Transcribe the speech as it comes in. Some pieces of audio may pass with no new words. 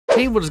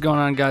Hey, what is going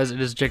on, guys? It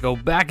is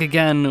Jaco back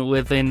again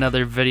with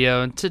another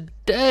video, and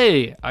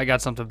today I got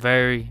something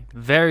very,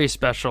 very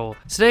special.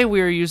 Today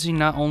we are using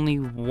not only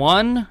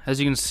one,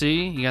 as you can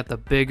see, you got the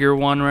bigger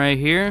one right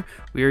here.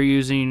 We are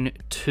using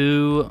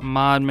two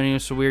mod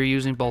menus, so we are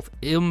using both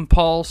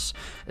Impulse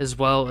as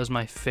well as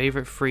my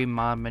favorite free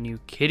mod menu,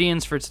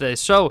 Kidians, for today.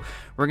 So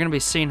we're gonna be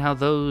seeing how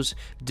those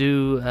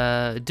do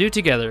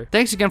together.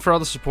 Thanks again for all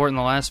the support in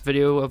the last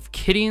video of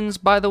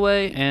Kidians, by the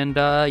way, and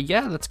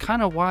yeah, that's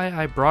kind of why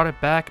I brought it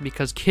back,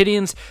 because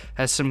Kidians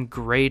has some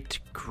great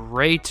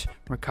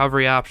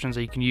recovery options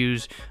that you can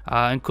use,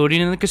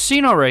 including in the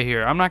casino right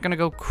here. I'm not gonna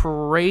go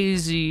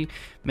crazy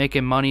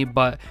making money,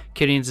 but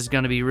Kidians is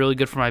gonna be really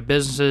good for my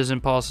businesses.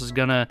 Impulse is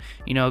gonna,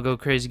 you know, go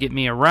crazy, get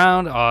me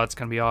around. Oh, it's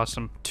gonna be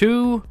awesome.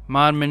 Two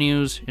mod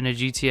menus in a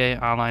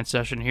GTA Online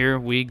session. Here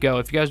we go.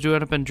 If you guys do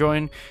end up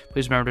enjoying,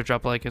 please remember to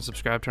drop a like and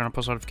subscribe, turn on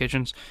post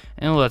notifications,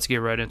 and let's get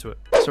right into it.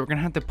 So we're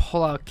gonna have to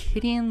pull out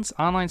Kidians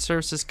Online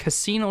Services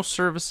Casino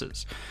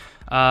Services.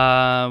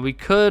 We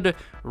could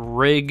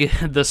rig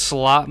the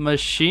slot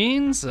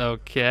machines.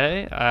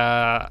 Okay.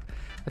 I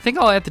think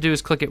all I have to do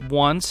is click it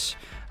once.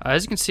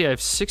 As you can see, I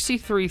have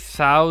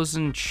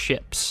 63,000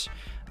 chips.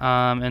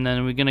 And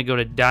then we're gonna go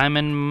to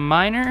Diamond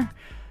Miner,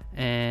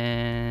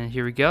 and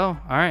here we go.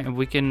 All right, and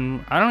we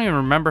can. I don't even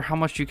remember how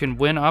much you can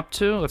win up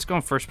to. Let's go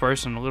in first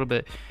person, a little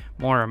bit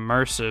more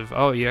immersive.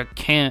 Oh, yeah,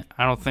 can't.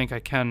 I don't think I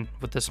can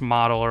with this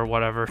model or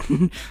whatever.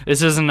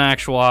 This is an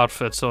actual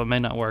outfit, so it may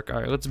not work. All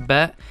right, let's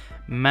bet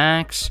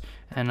max,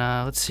 and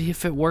let's see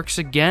if it works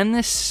again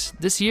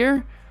this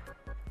year.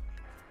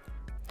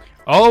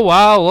 Oh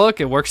wow, look,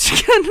 it works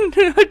again.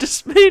 I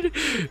just made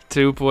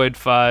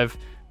 $2.5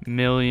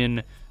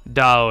 million.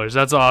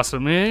 That's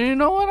awesome. You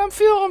know what?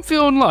 I'm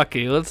feeling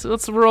lucky.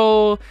 Let's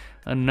roll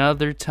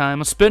another time.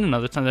 Let's spin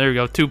another time. There we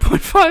go.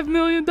 $2.5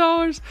 million.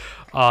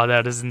 Oh,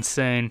 that is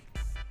insane.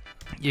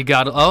 You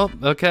got it. Oh,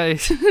 okay.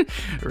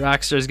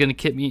 Rockstar's gonna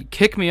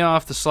kick me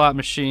off the slot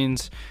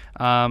machines.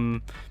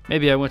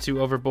 Maybe I went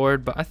too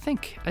overboard, but I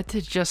think I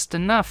did just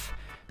enough.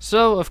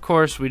 So, of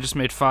course, we just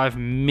made $5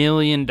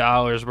 million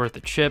worth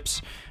of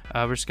chips.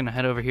 We're just gonna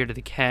head over here to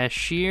the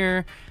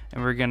cashier,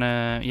 and we're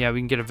gonna, yeah, we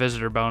can get a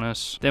visitor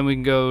bonus. Then we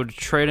can go to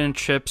trade in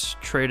chips,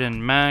 trade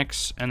in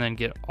max, and then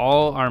get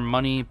all our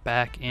money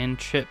back in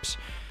chips.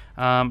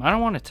 I don't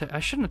want to. I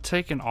shouldn't have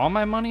taken all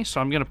my money, so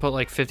I'm gonna put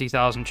like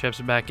 50,000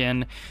 chips back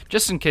in,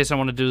 just in case I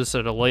want to do this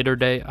at a later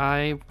date.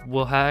 I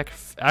will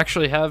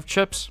actually have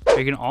chips.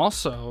 You can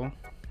also,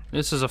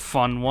 this is a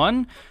fun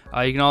one.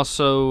 You can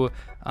also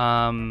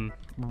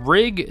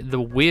rig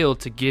the wheel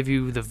to give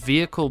you the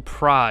vehicle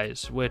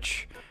prize,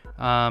 which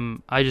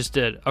I just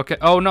did. Okay.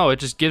 Oh no, it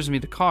just gives me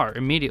the car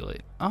immediately.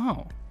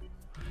 Oh,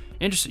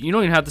 interesting. You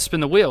don't even have to spin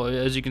the wheel.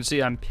 As you can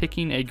see, I'm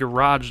picking a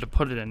garage to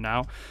put it in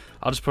now.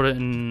 I'll just put it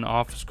in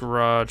office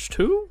garage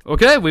 2.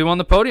 Okay, we won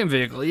the podium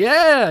vehicle.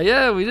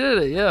 Yeah, we did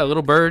it. Yeah,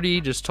 little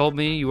birdie just told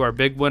me you are a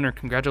big winner.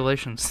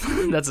 Congratulations.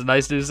 That's a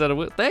nice new set of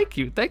wheels. Thank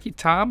you,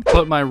 Tom.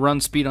 Put my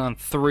run speed on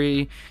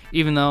 3,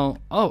 even though,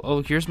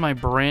 oh, here's my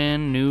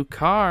brand new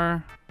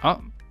car.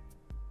 Oh,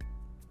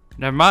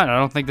 never mind. I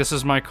don't think this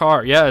is my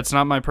car. Yeah, it's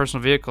not my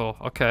personal vehicle.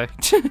 Okay.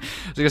 I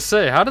was gonna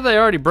say, how did they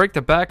already break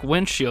the back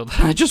windshield?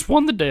 I just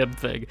won the damn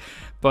thing.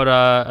 But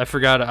I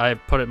forgot I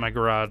put it in my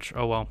garage.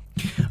 Oh well.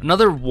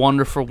 Another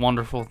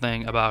wonderful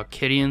thing about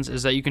Kidians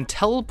is that you can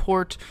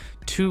teleport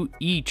to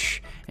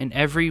each and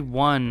every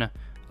one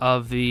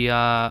of the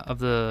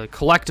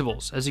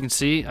collectibles. As you can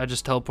see, I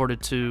just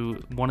teleported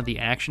to one of the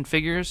action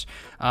figures.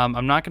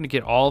 I'm not going to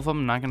get all of them.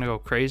 I'm not going to go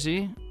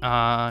crazy.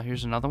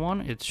 Here's another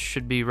one. It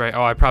should be right.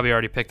 Oh, I probably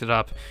already picked it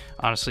up.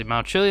 Honestly,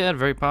 Mount Chiliad,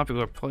 very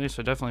popular place.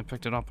 I definitely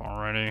picked it up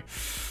already.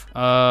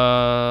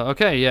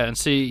 Okay, yeah, and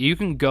see, you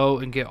can go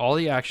and get all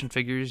the action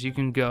figures. You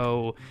can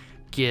go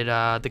get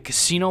the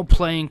casino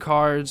playing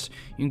cards.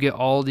 You can get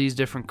all these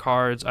different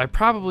cards. I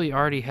probably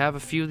already have a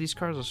few of these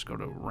cards. Let's go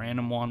to a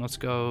random one. Let's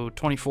go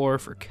 24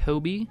 for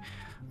Kobe.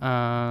 Do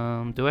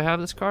I have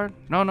this card?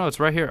 No,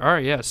 it's right here. All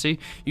right, yeah, see,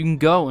 you can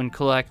go and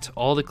collect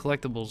all the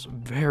collectibles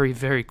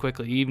very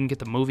quickly. You even get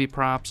the movie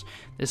props.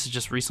 This has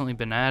just recently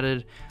been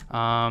added.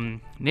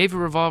 Navy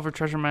revolver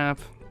treasure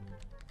map,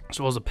 as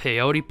well as the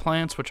peyote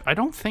plants, which I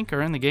don't think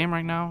are in the game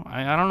right now.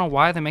 I don't know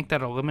why they make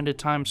that a limited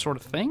time sort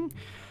of thing.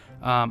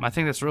 I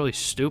think that's really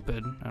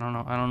stupid. I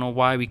don't know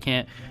why we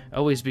can't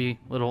always be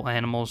little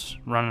animals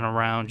running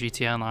around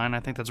GTA Online. I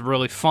think that's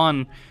really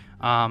fun.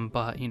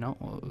 But you know,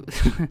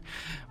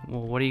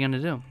 well, what are you gonna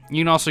do?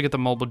 You can also get the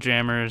mobile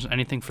jammers,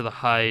 anything for the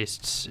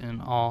heists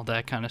and all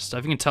that kind of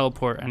stuff. You can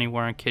teleport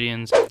anywhere in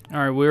Kidians. All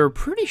right, we were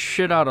pretty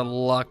shit out of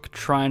luck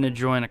trying to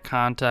join a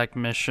contact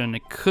mission.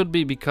 It could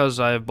be because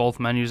I have both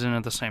menus in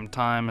at the same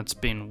time. It's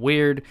being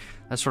weird.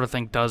 That sort of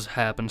thing does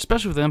happen,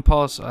 especially with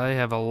Impulse. I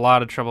have a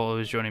lot of trouble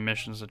always joining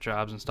missions and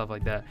jobs and stuff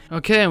like that.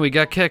 Okay, we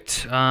got kicked.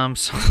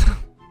 So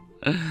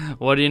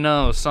what do you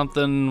know?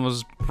 Something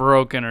was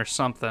broken or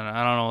something.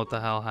 I don't know what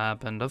the hell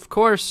happened. Of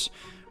course,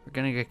 we're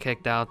gonna get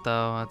kicked out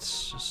though.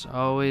 That's just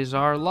always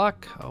our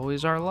luck.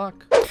 Always our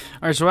luck.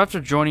 Alright, so after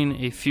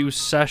joining a few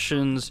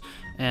sessions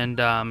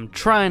and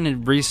trying to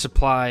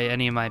resupply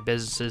any of my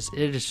businesses.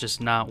 It is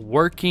just not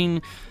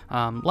working,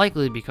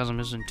 likely because I'm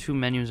using 2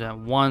 menus at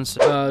once.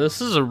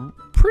 This is a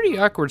pretty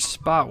awkward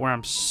spot where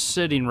I'm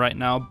sitting right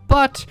now,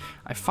 but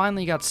I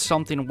finally got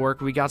something to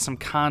work. We got some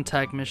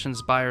contact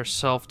missions by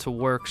ourselves to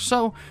work,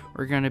 so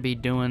we're going to be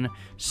doing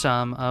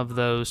some of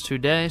those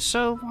today.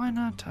 So why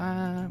not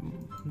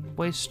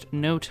waste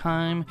no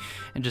time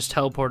and just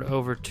teleport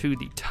over to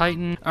the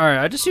Titan. Alright,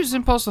 I just used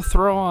Impulse to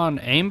throw on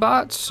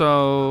aimbot,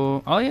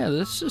 so oh yeah,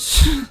 this is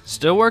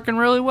still working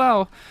really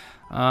well.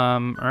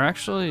 Or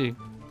actually,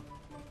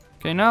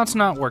 okay, now it's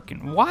not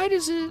working. Why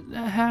does it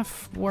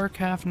half work,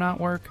 half not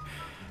work?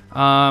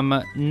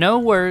 No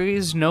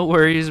worries, no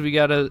worries. We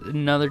got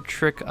another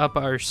trick up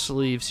our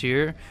sleeves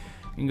here.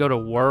 We can go to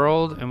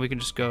world and we can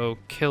just go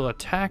kill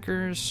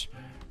attackers.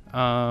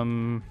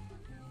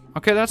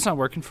 Okay, that's not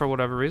working for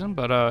whatever reason,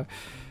 but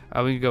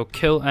we can go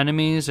kill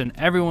enemies, and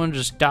everyone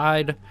just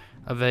died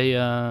of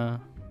a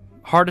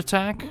heart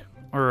attack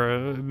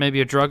or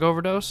maybe a drug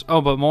overdose.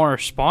 Oh, but more are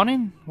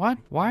spawning? What?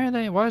 Why are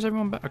they? Why is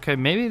everyone back? Okay,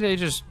 maybe they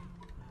just,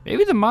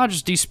 maybe the mod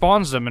just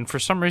despawns them, and for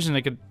some reason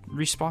they could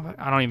respawn.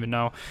 I don't even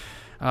know.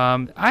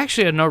 I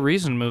actually had no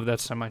reason to move that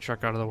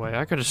semi-truck out of the way.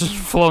 I could have just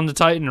flown the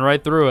Titan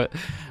right through it.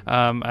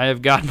 I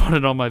have God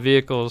modded all my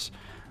vehicles.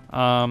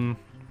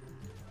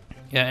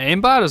 Yeah,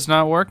 aimbot is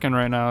not working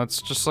right now.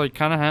 It's just like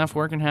kind of half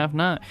working, half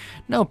not.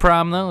 No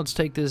problem though. Let's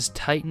take this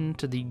Titan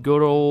to the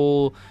good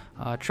old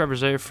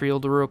Trevor's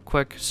Airfield real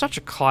quick. Such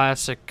a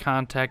classic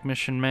contact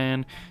mission,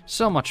 man.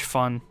 So much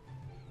fun.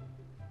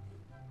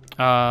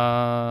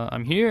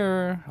 I'm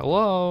here.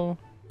 Hello.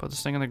 Put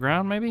this thing on the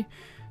ground, maybe?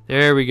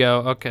 There we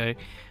go. Okay.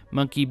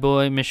 Monkey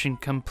boy, mission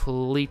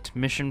complete,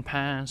 mission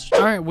passed.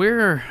 Alright,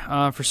 we're,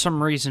 for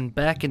some reason,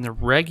 back in the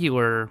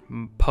regular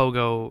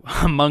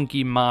Pogo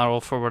monkey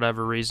model for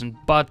whatever reason,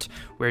 but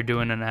we're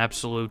doing an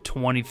absolute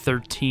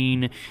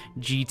 2013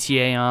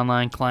 GTA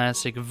Online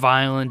Classic,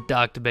 Violent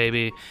Duck,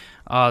 baby.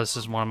 This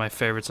is one of my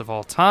favorites of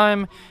all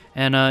time,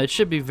 and it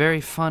should be very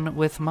fun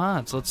with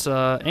mods. Let's,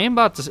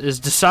 aimbot is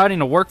deciding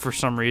to work for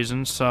some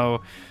reason,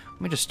 so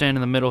let me just stand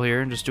in the middle here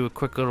and just do a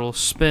quick little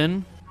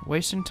spin.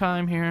 Wasting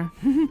time here.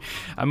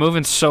 I'm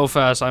moving so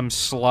fast, I'm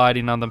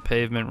sliding on the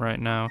pavement right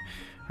now.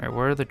 Alright,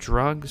 where are the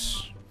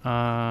drugs?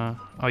 Oh,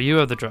 you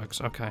have the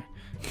drugs. Okay.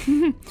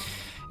 You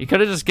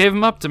could have just gave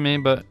them up to me,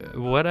 but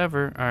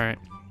whatever. Alright.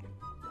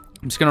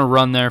 I'm just gonna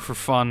run there for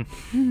fun,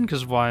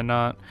 because why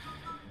not?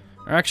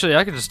 Or actually,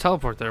 I could just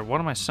teleport there.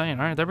 What am I saying?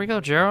 Alright, there we go,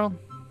 Gerald.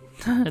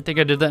 I think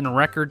I did that in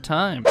record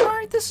time.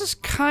 Alright, this is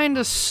kind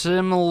of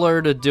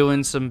similar to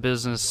doing some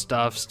business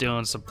stuff,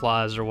 stealing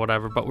supplies or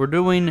whatever, but we're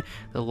doing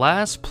the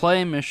last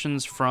play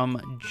missions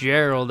from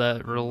Gerald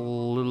that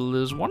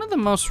is one of the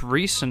most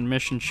recent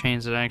mission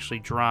chains that actually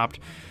dropped.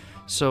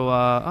 So,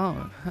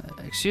 oh,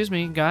 excuse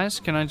me, guys,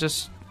 can I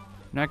just,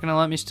 you're not gonna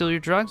let me steal your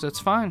drugs? That's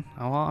fine.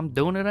 Oh, well, I'm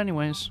doing it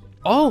anyways.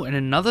 Oh, and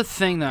another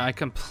thing that I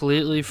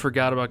completely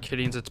forgot about,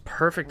 Kitties, it's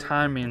perfect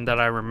timing that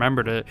I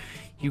remembered it.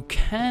 You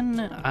can,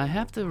 I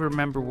have to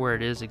remember where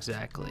it is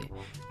exactly,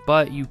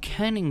 but you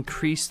can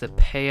increase the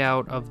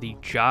payout of the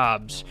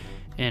jobs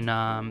in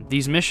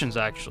these missions,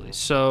 actually.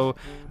 So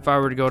if I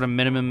were to go to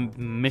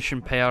minimum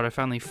mission payout, I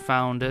finally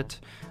found it.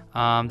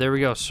 There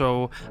we go.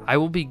 So I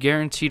will be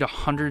guaranteed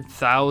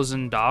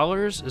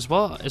 $100,000, as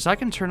well as I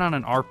can turn on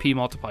an RP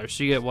multiplier.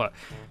 So you get what,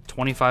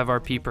 25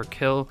 RP per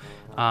kill.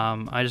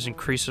 I just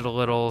increased it a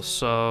little,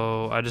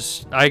 so I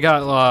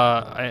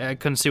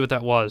couldn't see what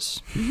that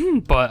was,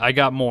 but I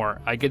got more.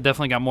 I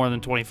definitely got more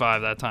than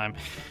 25 that time.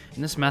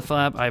 In this meth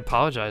lab, I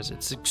apologize.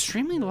 It's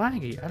extremely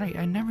laggy.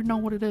 I never know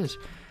what it is.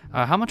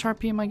 How much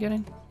RP am I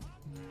getting?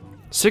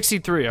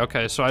 63.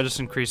 Okay, so I just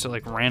increased it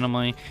like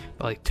randomly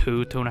by like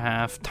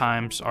 2.5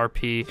 times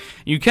RP.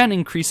 You can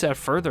increase that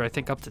further, I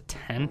think up to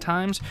 10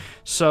 times.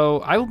 So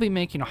I will be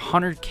making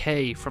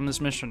 100K from this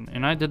mission,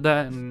 and I did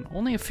that in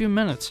only a few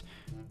minutes.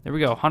 There we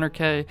go,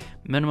 100K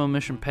minimum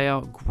mission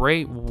payout,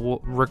 great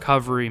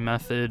recovery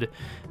method,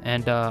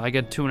 and I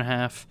get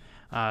 2.5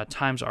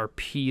 times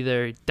RP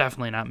there.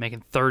 Definitely not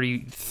making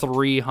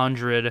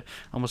 3,300,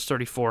 almost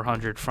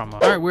 3,400 from a...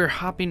 Alright, we're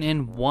hopping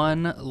in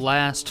one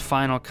last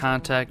final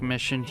contact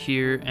mission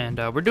here, and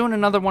we're doing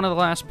another one of the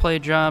last play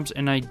jobs,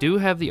 and I do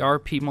have the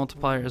RP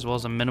multiplier as well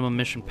as a minimum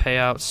mission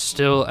payout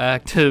still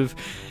active,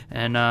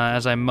 and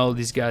as I mow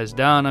these guys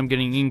down, I'm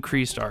getting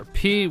increased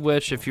RP,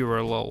 which if you were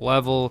a low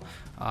level...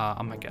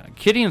 oh my god,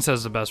 Gideon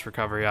says the best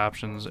recovery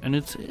options, and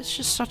it's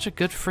just such a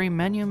good free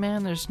menu,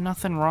 man. There's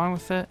nothing wrong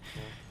with it.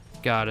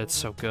 God, it's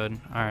so good.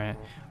 Alright.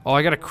 Oh,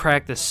 I gotta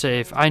crack this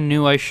safe. I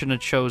knew I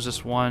shouldn't have chose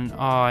this one. Oh,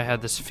 I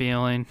had this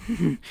feeling.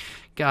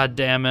 God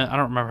damn it. I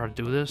don't remember how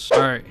to do this.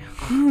 Alright.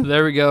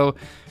 There we go.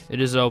 It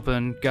is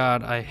open.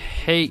 God, I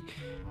hate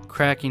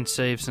cracking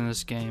safes in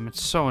this game.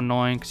 It's so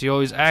annoying because you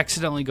always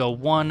accidentally go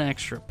one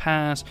extra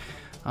pass.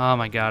 Oh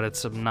my god,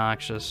 it's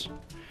obnoxious.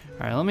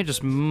 Alright, let me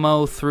just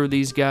mow through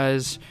these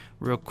guys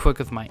real quick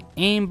with my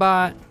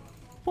aimbot.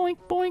 Boink,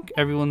 boink.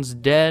 Everyone's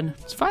dead.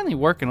 It's finally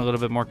working a little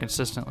bit more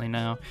consistently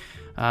now.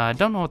 I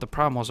don't know what the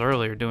problem was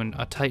earlier, doing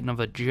a Titan of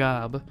a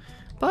job.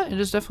 But it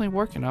is definitely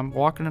working. I'm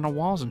walking into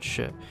walls and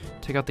shit.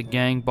 Take out the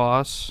gang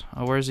boss.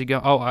 Where's he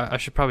go? Oh, I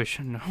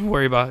shouldn't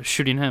worry about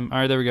shooting him. All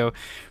right, there we go.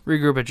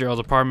 Regroup at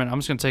Gerald's apartment. I'm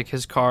just gonna take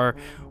his car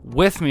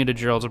with me to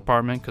Gerald's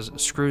apartment because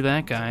screw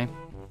that guy.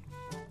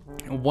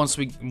 Once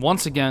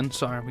again,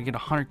 we get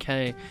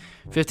 100K,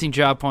 15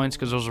 job points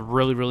because those are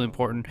really, really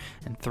important,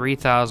 and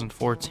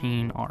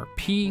 3,014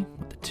 RP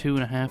with the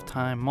 2.5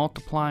 time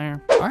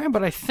multiplier. All right,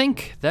 but I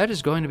think that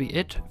is going to be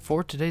it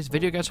for today's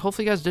video, guys.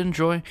 Hopefully you guys did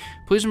enjoy.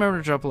 Please remember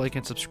to drop a like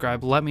and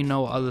subscribe. Let me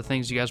know other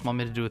things you guys want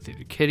me to do with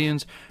either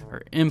Kidians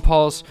or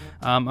Impulse.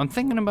 I'm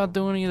thinking about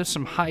doing either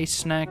some heist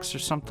snacks or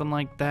something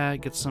like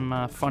that. Get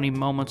some funny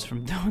moments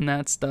from doing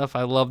that stuff.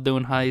 I love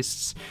doing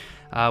heists.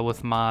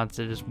 With mods.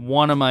 It is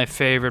one of my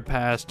favorite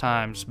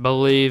pastimes.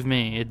 Believe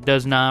me, it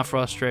does not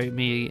frustrate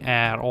me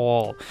at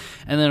all.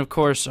 And then, of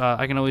course,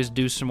 I can always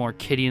do some more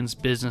Kidians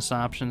business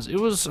options. It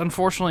was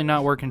unfortunately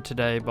not working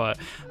today, but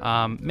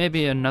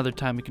maybe another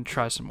time we can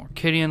try some more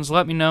Kidians.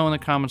 Let me know in the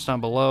comments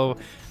down below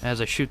as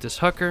I shoot this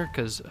hooker,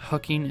 because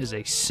hooking is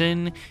a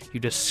sin, you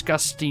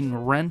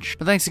disgusting wrench.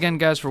 But thanks again,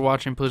 guys, for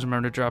watching. Please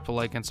remember to drop a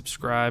like and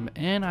subscribe,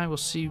 and I will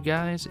see you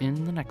guys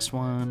in the next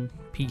one.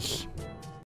 Peace.